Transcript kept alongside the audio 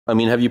I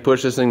mean, have you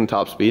pushed this thing to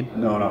top speed?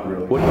 No, not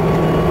really. What?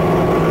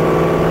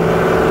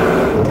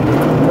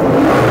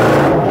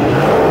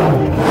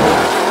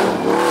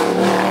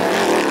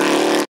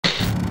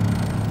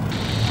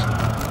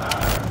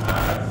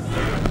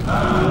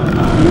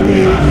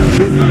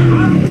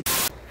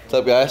 What's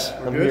up, guys?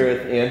 I'm here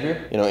with Andrew.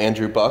 You know,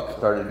 Andrew Buck,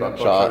 started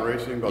Buckshot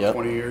Racing about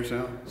 20 years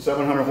now.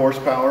 700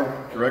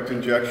 horsepower, direct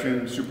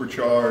injection,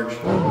 supercharged.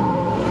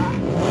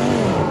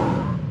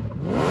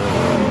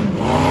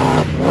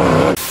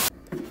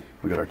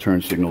 We got our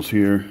turn signals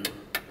here.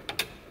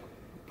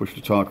 Push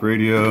to talk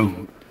radio.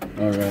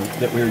 All right,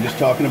 that we were just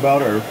talking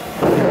about,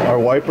 our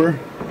wiper.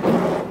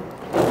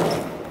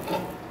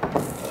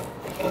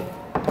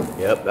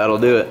 Yep, that'll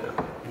do it.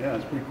 Yeah,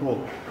 it's pretty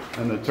cool.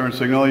 And the turn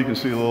signal, you can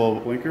see a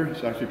little blinker.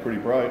 It's actually pretty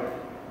bright.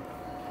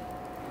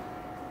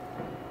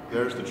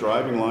 There's the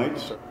driving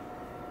lights.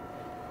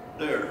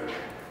 There.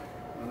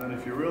 And then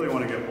if you really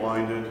want to get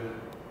blinded,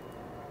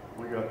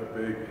 we got the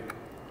big...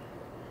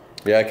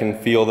 Yeah, I can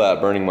feel that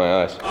burning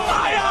my eyes. My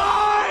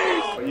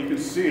eyes! But you can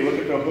see, look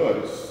at the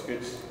hood.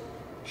 It's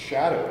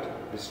shadowed.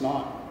 It's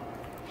not.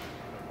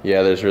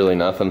 Yeah, there's really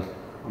nothing.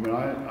 I mean,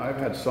 I've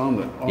had some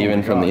that... Oh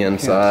even from the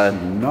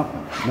inside.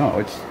 Nothing. No,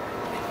 it's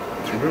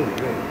really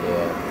good.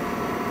 Yeah.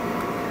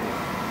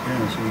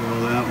 Yeah, so we got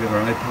all that. We got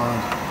our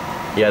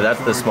iPods. Yeah,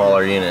 that's the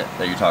smaller unit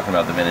that you're talking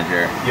about, the vintage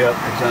air. Yep,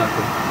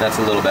 exactly. That's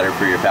a little better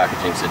for your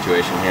packaging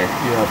situation here.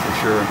 Yeah, for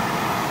sure.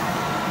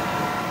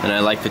 And I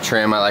like the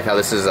trim. I like how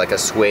this is like a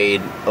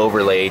suede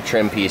overlay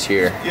trim piece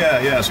here.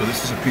 Yeah, so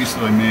this is a piece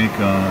that I make.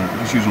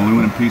 Just use an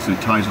aluminum piece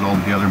that ties it all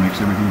together, makes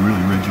everything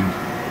really rigid.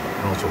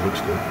 It also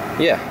looks good.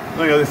 Yeah.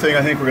 The other thing,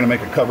 I think we're going to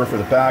make a cover for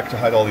the back to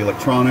hide all the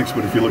electronics,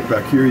 but if you look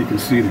back here, you can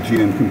see the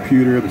GM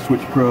computer, the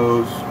Switch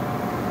Pros.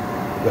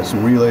 Got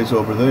some relays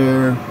over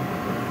there.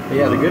 But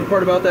yeah, the good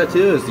part about that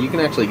too is you can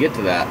actually get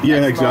to that.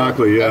 Yeah,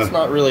 exactly. That's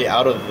not really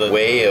out of the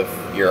way of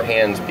your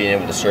hands being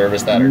able to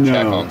service that or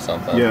check on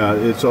something. Yeah,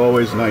 it's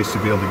always nice to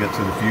be able to get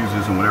to the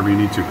fuses and whatever you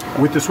need to.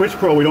 With the Switch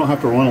Pro, we don't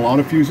have to run a lot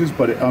of fuses,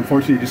 but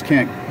unfortunately, you just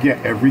can't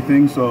get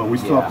everything. So we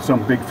still have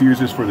some big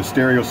fuses for the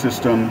stereo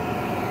system.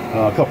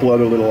 A couple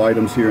other little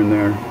items here and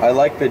there. I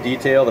like the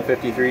detail, the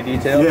 53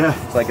 detail. Yeah.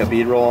 It's like a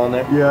bead roll on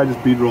there. Yeah, I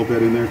just bead rolled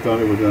that in there. Thought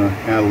it would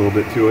add a little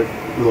bit to it.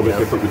 A little bit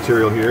different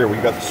material here. We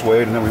got the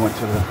suede and then we went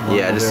to the...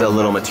 Yeah, just a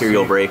little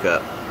material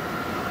breakup.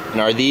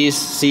 And are these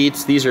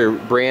seats, these are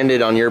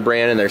branded on your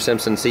brand and they're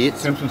Simpson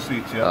seats? Simpson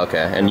seats, yeah.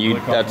 Okay, and you,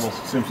 really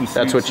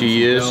that's what you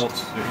use?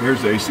 Belts.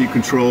 Here's the AC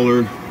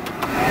controller.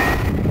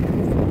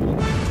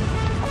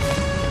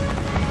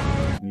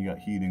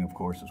 Heating, of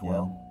course, as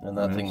well. Yep. And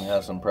that thing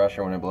has some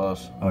pressure when it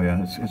blows. Oh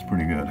yeah, it's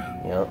pretty good.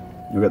 Yep.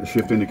 We got the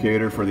shift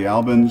indicator for the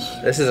Albans.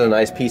 This is a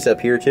nice piece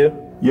up here too.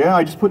 Yeah,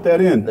 I just put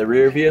that in. The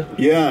rear view?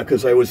 Yeah,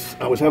 because I was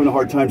having a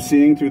hard time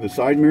seeing through the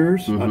side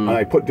mirrors.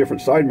 I put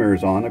different side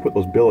mirrors on. I put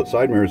those billet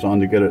side mirrors on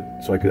to get it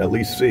so I could at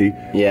least see.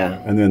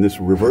 Yeah. And then this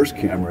reverse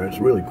camera is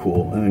really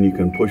cool. And then you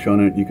can push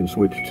on it, you can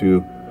switch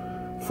to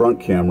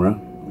front camera.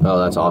 Oh,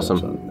 that's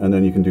awesome. And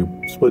then you can do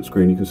split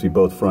screen, you can see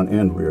both front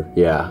and rear.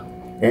 Yeah.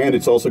 And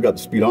it's also got the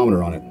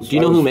speedometer on it. Do you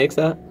know who makes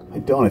that? I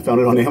don't. I found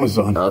it on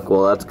Amazon. Oh,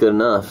 well, that's good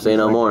enough. Say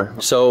no more.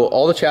 So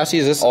all the chassis,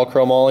 is this all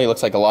chromoly?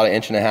 Looks like a lot of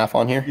 1.5"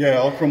 on here. Yeah,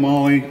 all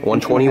chromoly.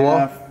 120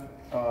 wall?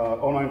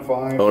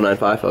 095.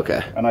 095,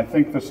 okay. And I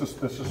think the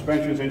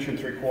suspension is 1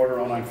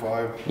 3/4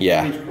 095.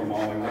 Yeah. It's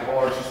chromoly. All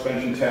our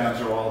suspension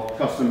tabs are all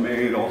custom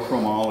made, all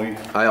chromoly.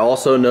 I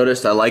also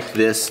noticed I liked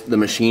the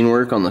machine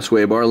work on the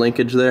sway bar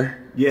linkage there.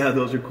 Yeah,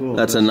 those are cool.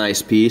 That's a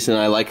nice piece, and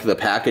I like the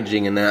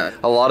packaging in that.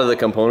 A lot of the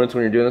components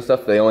when you're doing this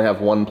stuff, they only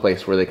have one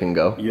place where they can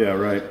go. Yeah,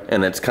 right.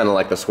 And it's kind of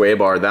like the sway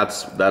bar.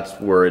 That's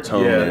where its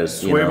home is.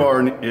 Sway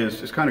bar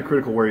is kind of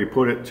critical where you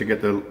put it to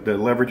get the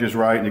leverages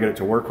right and to get it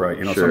to work right.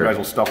 You know, some guys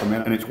will stuff them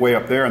in, and it's way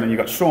up there, and then you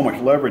got so much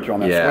leverage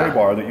on that sway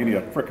bar that you need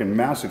a freaking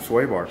massive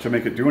sway bar to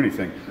make it do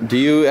anything. Do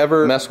you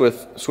ever mess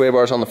with sway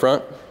bars on the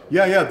front?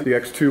 Yeah, the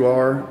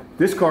X2R.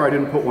 This car I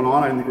didn't put one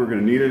on. I didn't think we were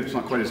going to need it. It's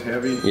not quite as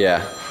heavy.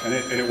 Yeah. And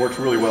it works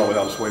really well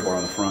without a sway bar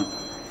on the front.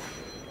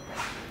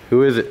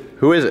 Who is it?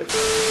 Who is it?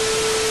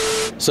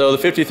 So the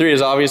 53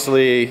 is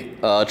obviously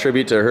a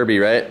tribute to Herbie,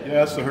 right?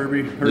 Yeah, it's the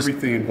Herbie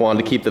theme.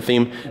 Wanted to keep the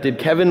theme. Did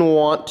Kevin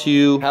want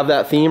to have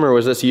that theme, or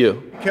was this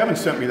you? Kevin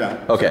sent me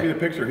that. Okay. Sent me the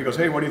picture. He goes,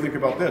 hey, what do you think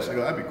about this? I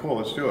go, that'd be cool.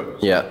 Let's do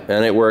it. Yeah,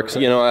 and it works.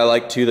 You know, I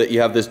like too that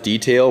you have this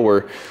detail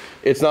where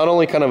it's not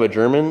only kind of a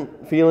German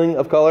feeling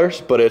of colors,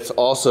 but it's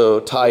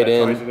also tied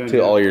in to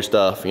all your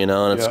stuff, you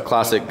know, and it's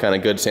classic kind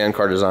of good sand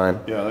car design.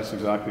 Yeah, that's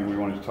exactly what we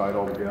wanted to tie it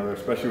all together,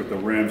 especially with the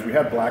rims. We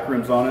had black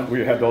rims on it.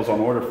 We had those on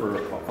order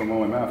from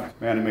OMF.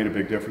 Man, it made a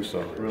big difference though.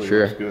 It really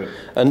looks good.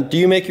 And do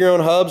you make your own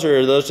hubs,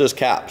 or are those just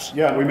caps?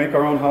 Yeah, we make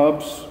our own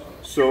hubs.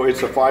 So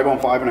it's a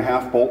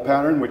 5-on-5.5 bolt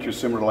pattern, which is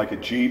similar to like a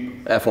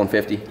Jeep.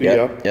 F-150.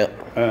 Yeah.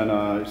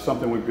 And it's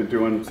something we've been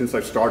doing since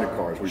I've started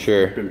cars. We've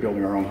been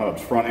building our own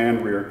hubs, front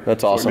and rear.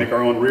 That's awesome. So we make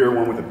our own rear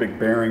one with a big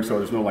bearing, so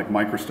there's no like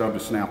micro stub to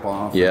snap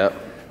off. Yeah.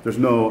 There's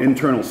no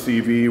internal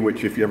CV,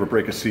 which if you ever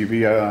break a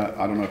CV,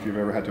 I don't know if you've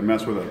ever had to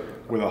mess with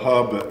a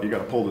hub that you got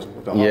to pull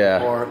the hub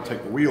apart and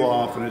take the wheel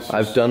off, and it's just,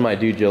 I've done my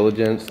due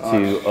diligence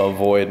to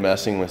avoid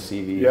messing with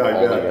CV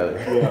altogether.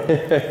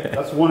 Yeah.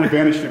 That's one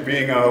advantage to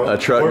being a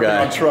truck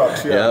guy. On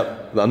trucks, yeah.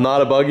 Yep. I'm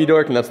not a buggy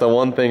dork, and that's the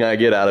one thing I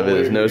get out of it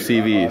is no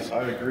CVs.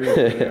 I agree with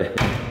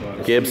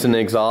you. Gibson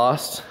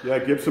exhaust. Yeah,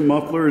 Gibson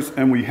mufflers,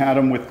 and we had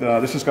them with,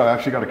 this has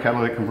actually got a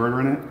catalytic converter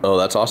in it. Oh,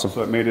 that's awesome.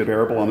 So it made it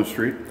bearable on the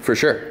street. For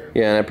sure.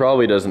 Yeah, and it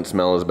probably doesn't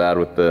smell as bad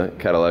with the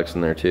Cadillacs in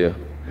there too.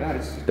 Yeah,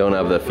 it's don't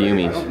have the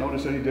fumies. I don't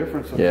notice any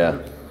difference. Yeah.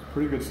 It's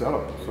pretty good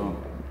setup. So.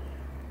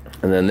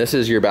 And then this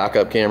is your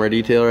backup camera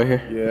detail right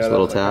here. Yeah, this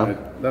little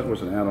tab. That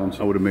was an add-on,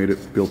 so I would have made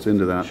it built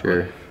into that.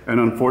 Sure. And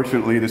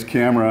unfortunately, this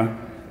camera,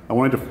 I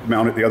wanted to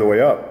mount it the other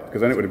way up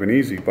because then it would have been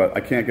easy, but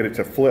I can't get it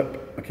to flip.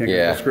 I can't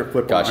get the script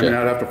flip. Gotcha. I mean,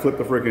 I'd have to flip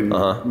the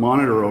freaking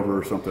monitor over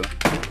or something.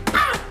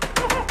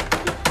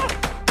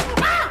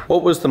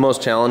 What was the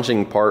most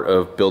challenging part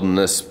of building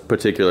this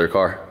particular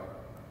car?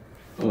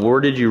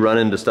 Where did you run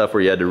into stuff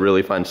where you had to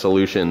really find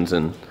solutions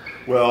and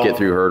get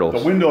through hurdles?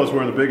 The windows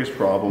were the biggest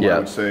problem, I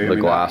would say. The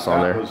glass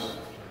on there.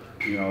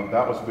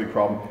 That was a big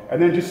problem.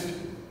 And then just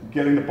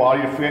getting the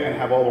body to fit and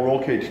have all the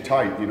roll cage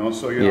tight,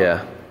 so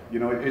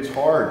it's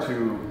hard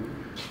to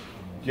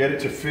get it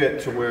to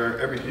fit to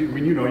where you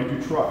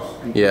do trucks.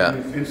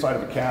 Inside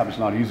of a cab is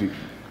not easy.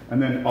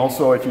 And then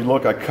also, if you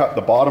look, I cut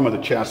the bottom of the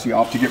chassis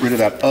off to get rid of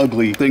that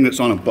ugly thing that's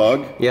on a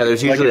Bug. Yeah,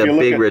 there's usually a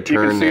big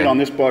return. You can see it on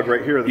this Bug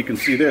right here. You can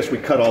see this. We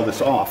cut all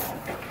this off.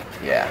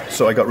 Yeah.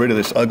 So I got rid of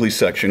this ugly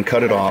section,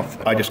 cut it off.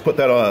 I just put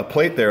that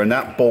plate there, and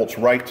that bolts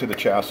right to the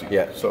chassis.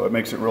 Yeah. So it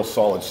makes it real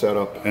solid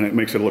setup, and it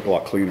makes it look a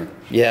lot cleaner.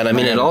 Yeah, and I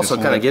mean, it also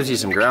kind of gives you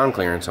some ground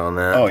clearance on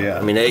that. Oh, yeah.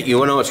 I mean, you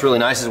want to know what's really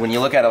nice is when you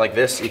look at it like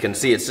this, you can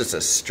see it's just a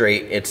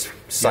straight, its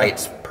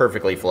sight's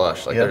perfectly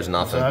flush. Like there's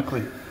nothing.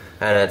 Exactly.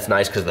 And it's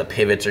nice because the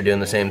pivots are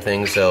doing the same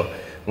thing. So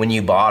when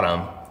you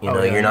bottom,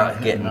 you're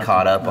not getting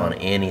caught up on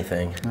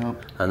anything.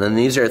 Nope. And then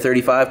these are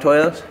 35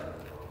 Toyotas?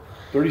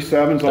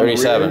 37s on the rear,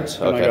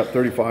 okay. And I got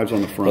 35s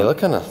on the front. They look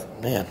kind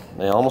of, man,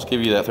 they almost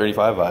give you that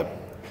 35 vibe.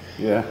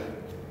 Yeah.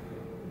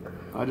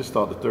 I just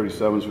thought the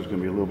 37s was going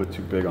to be a little bit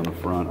too big on the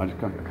front. I just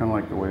kind of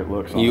like the way it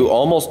looks. You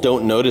almost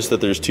don't notice that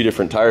there's two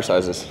different tire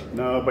sizes.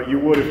 No, but you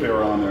would if they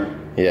were on there.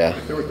 Yeah.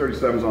 If there were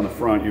 37s on the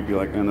front, you'd be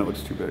like, man, that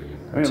looks too big.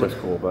 I mean, it looks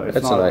cool, but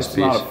it's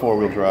not a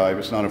four-wheel drive.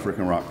 It's not a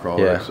freaking rock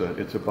crawler. Yeah.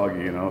 It's a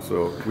buggy,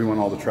 so we want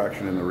all the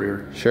traction in the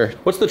rear. Sure.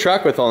 What's the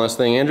track width on this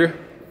thing, Andrew?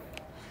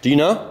 Do you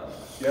know?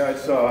 Yeah,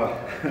 it's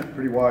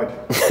pretty wide.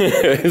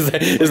 is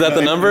that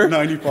the number?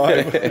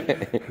 95.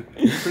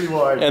 Pretty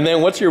wide. And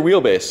then what's your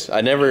wheelbase? I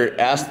never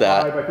asked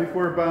that. I think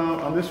we're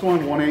about, on this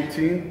one,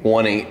 118.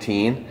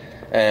 118.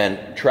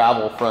 And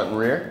travel front and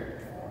rear?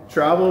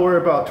 Travel, we're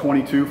about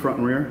 22 front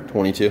and rear.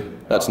 22.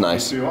 That's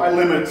nice. 22. I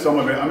limit some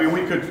of it. I mean,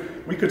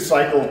 we could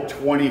cycle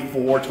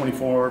 24,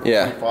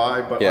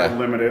 25, but I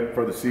limit it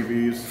for the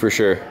CVs. For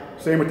sure.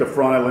 Same with the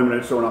front, I limit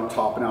it so we're not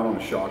topping out on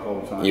the shock all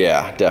the time.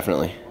 Yeah,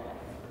 definitely.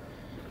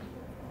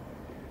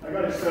 I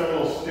got it set a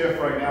little stiff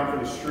right now for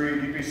the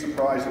street. You'd be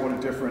surprised at what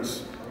a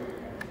difference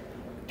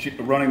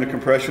running the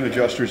compression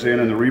adjusters in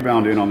and the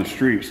rebound in on the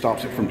street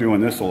stops it from doing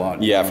this a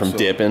lot. Yeah, from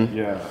dipping.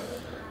 Yeah.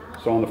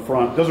 So on the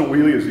front, it doesn't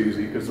wheelie as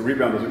easy because the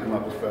rebound doesn't come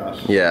up as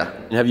fast. Yeah.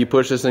 Have you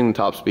pushed this thing to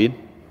top speed?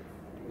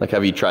 Like,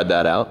 have you tried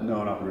that out?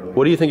 No, not really.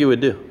 What do you think it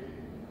would do?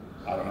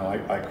 I don't know.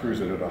 I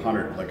cruise it at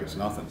 100 like it's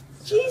nothing.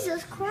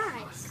 Jesus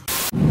Christ.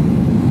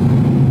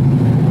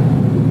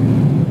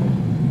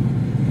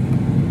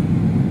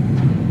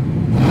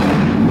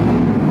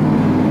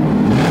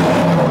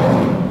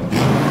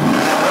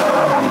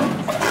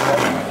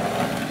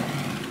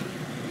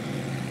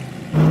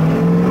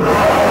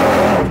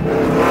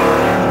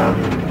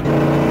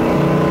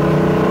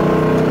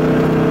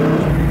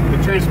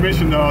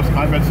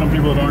 I bet some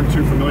people that aren't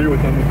too familiar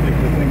with them would think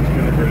the thing's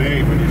going to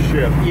grenade when you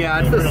shift. Yeah,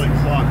 it's really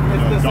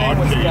the same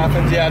with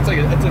Steffens. Yeah,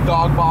 it's a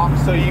dog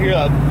box, so you hear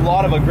a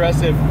lot of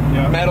aggressive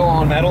metal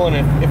on metal,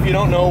 and if you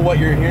don't know what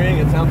you're hearing,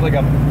 it sounds like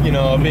a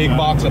big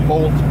box of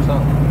bolts or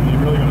something. And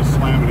you're really going to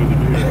slam it into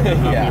the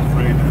gear. Yeah. Not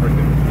be afraid to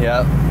freaking.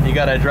 Yeah, you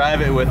got to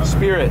drive it with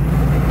spirit.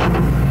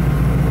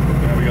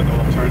 Yeah, we got the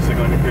little turn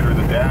signal indicator in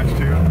the dash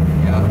too.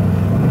 Yeah.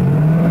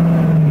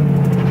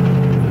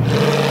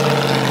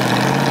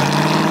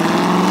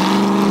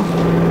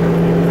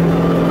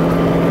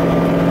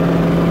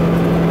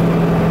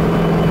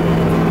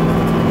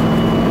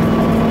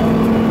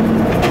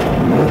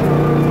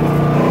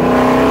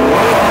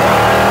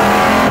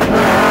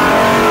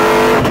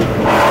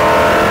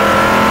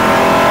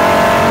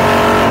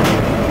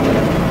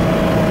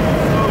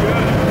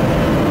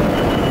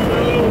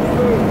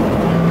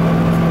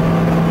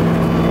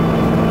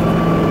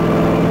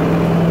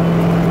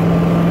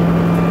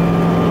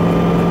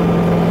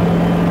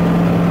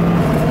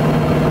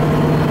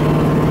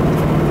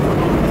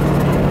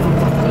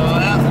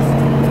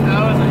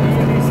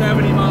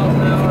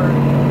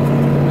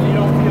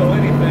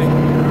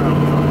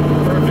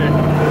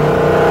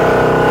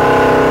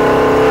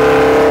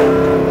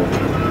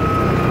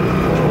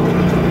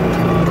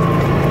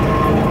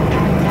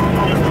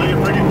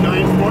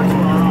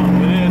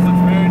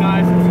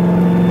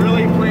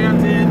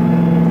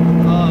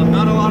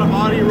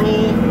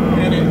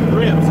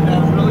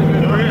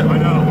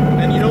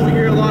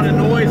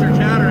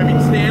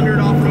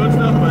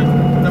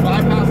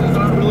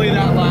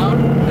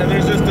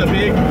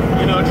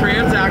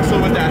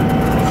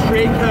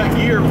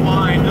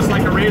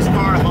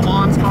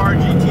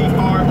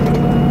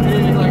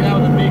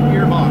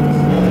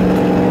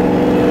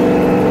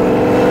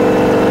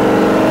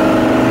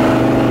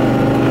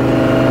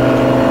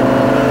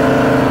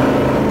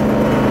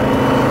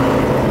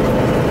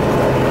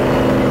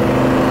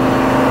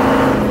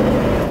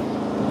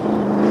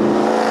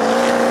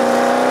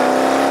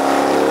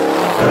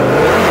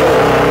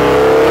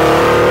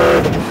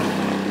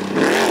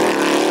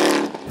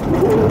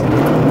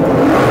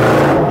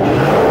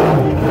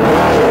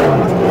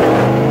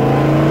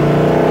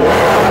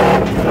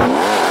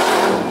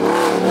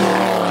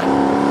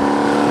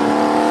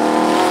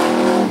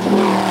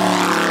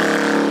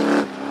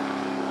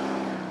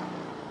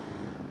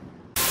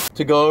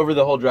 to go over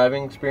the whole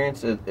driving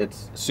experience,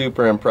 it's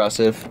super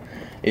impressive.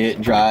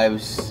 It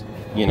drives,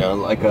 you know,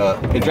 like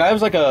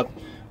a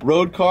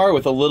road car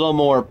with a little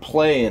more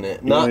play in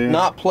it.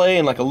 Not play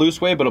in like a loose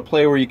way, but a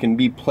play where you can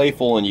be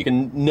playful and you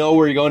can know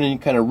where you're going and you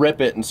kind of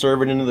rip it and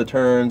serve it into the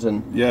turns.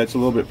 And yeah, it's a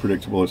little bit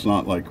predictable. It's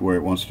not like where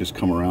it wants to just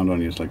come around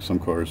on you. It's like some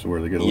cars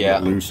where they get a little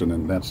bit loose and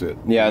then that's it.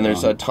 Yeah, and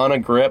there's a ton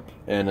of grip,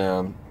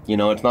 and you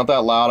know, it's not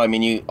that loud. I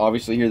mean, you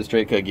obviously hear the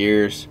straight cut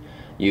gears.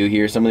 You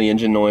hear some of the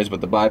engine noise, but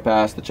the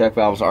bypass, the check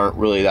valves aren't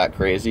really that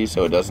crazy,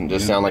 so it doesn't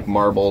just sound like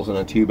marbles in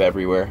a tube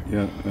everywhere.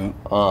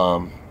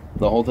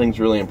 The whole thing's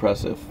really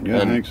impressive. Yeah,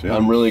 and thanks. Yeah.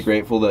 I'm really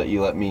grateful that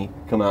you let me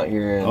come out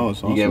here and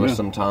awesome, you gave us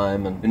some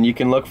time. And you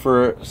can look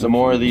for some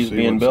more of these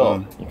being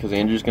built, because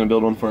Andrew's going to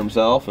build one for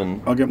himself.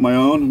 And I'll get my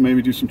own,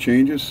 maybe do some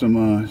changes,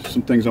 some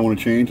things I want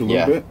to change a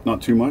little bit.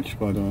 Not too much,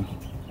 but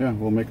yeah,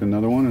 we'll make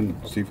another one and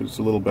see if it's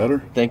a little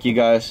better. Thank you,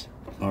 guys.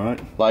 All right.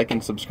 Like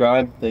and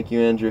subscribe. Thank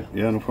you, Andrew.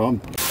 Yeah, no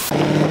problem.